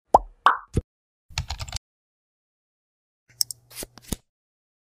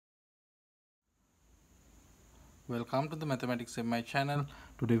Welcome to the mathematics in my channel.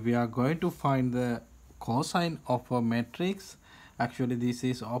 Today we are going to find the cosine of a matrix. Actually this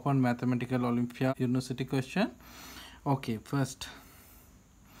is Open Mathematical Olympiad University question. Okay, first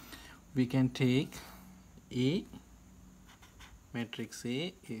we can take A. Matrix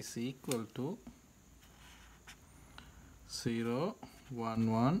A is equal to 0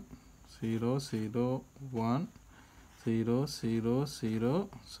 1 1 0 0 1 0 0 0.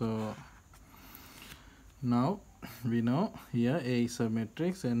 So now we know here A is a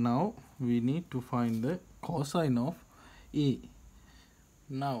matrix, and now we need to find the cosine of A.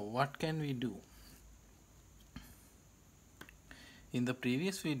 Now what can we do? In the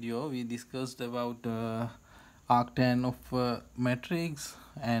previous video we discussed about arctan of a matrix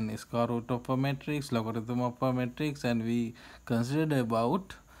and square root of a matrix, logarithm of a matrix, and we considered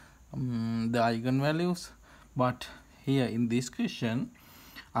about the eigenvalues. But here in this question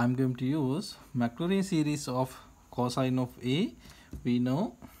I am going to use Maclaurin series of cosine of A. We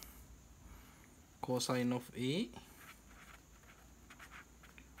know cosine of A,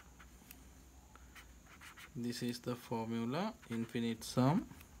 this is the formula: infinite sum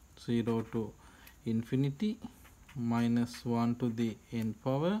 0 to infinity minus 1 to the n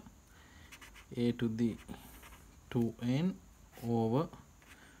power a to the 2n over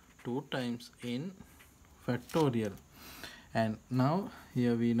 2 times n factorial. And now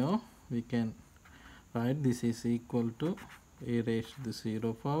here we know we can write this is equal to a raised to the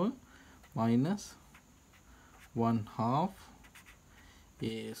 0 power minus 1/2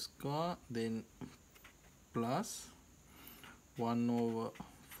 a square, then plus 1 over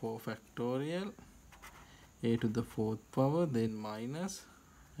 4 factorial a to the 4th power, then minus,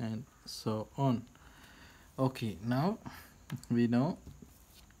 and so on. Okay, now we know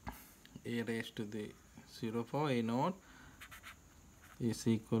a raised to the 0 power a naught is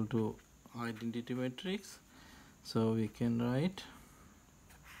equal to identity matrix, so we can write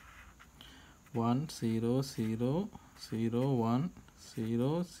 1 0 0 0 1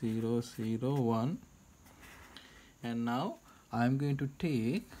 0 0 0 1. And now I am going to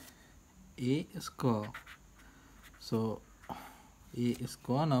take a square. So a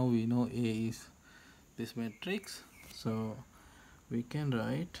square, now we know a is this matrix, so we can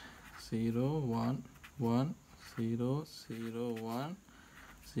write 0 1 1 0 0 1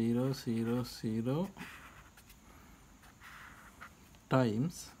 0 0 0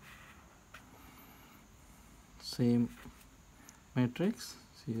 times same matrix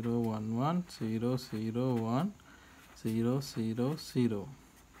 0 1 1 0 0 1 0 0 0.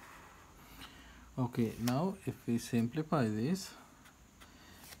 Okay, now if we simplify this,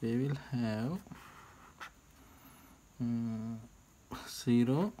 we will have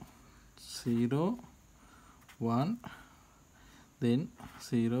 0 0 1, then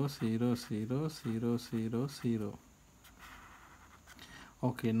 0 0 0 0 0 0.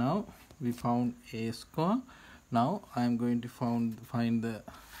 Okay, now we found a square. Now I am going to find the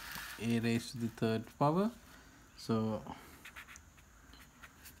a raised to the 3rd power. So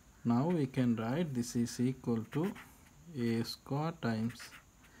now we can write this is equal to a square times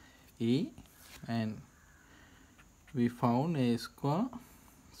a, and we found a square.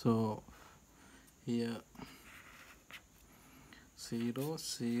 So here 0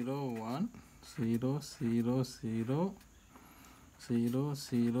 0 1 0 0 0 0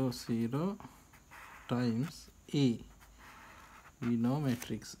 0 0 times a. We know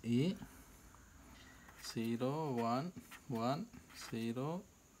matrix A 0 1 1 0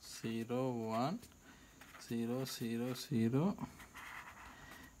 0 1 0 0 0,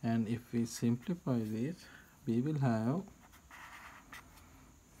 and if we simplify this we will have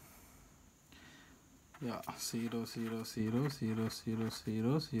 0 0 0 0 0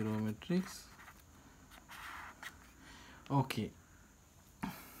 0 0 matrix. Okay,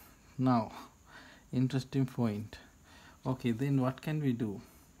 now interesting point. Okay, then what can we do?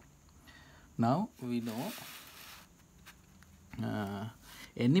 Now we know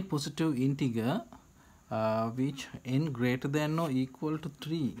any positive integer which n greater than or equal to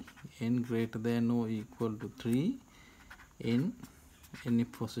 3, n greater than or equal to 3, n, any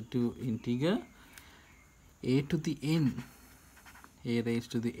positive integer a to the n, a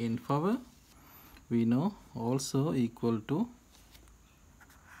raised to the n power, we know also equal to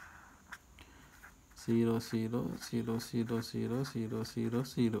 0 0 0 0 0 0 0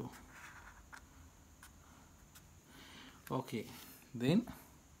 0. Okay, then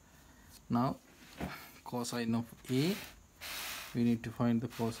now cosine of A, we need to find the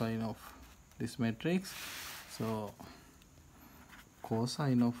cosine of this matrix. So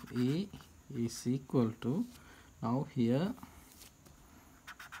cosine of A is equal to, now here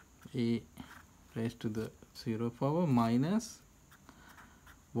a raised to the 0 power minus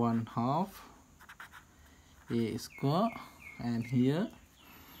 1/2 a square, and here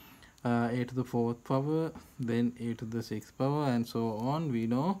a to the 4th power, then a to the 6th power, and so on. We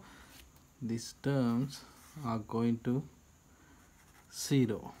know these terms are going to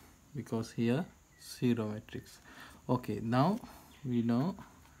 0 because here 0 matrix. Okay, now we know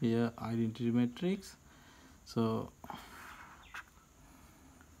here identity matrix. So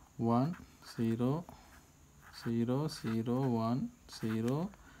 1 0 0 0 1 0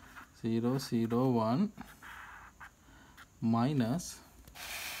 0 0 1 minus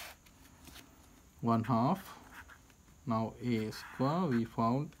 1/2. Now a square, we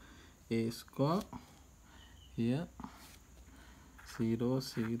found a square here 0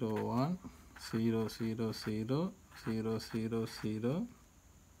 0 1 0 0 0 0 0 0,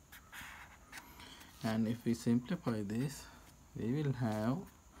 and if we simplify this, we will have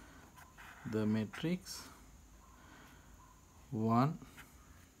the matrix 1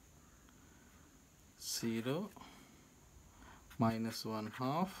 0 minus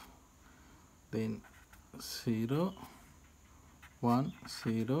 1/2, then 0 1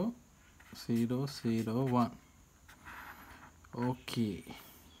 0 0 0 1. Okay,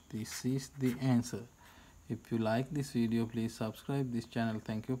 this is the answer. If you like this video, please subscribe this channel.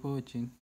 Thank you for watching.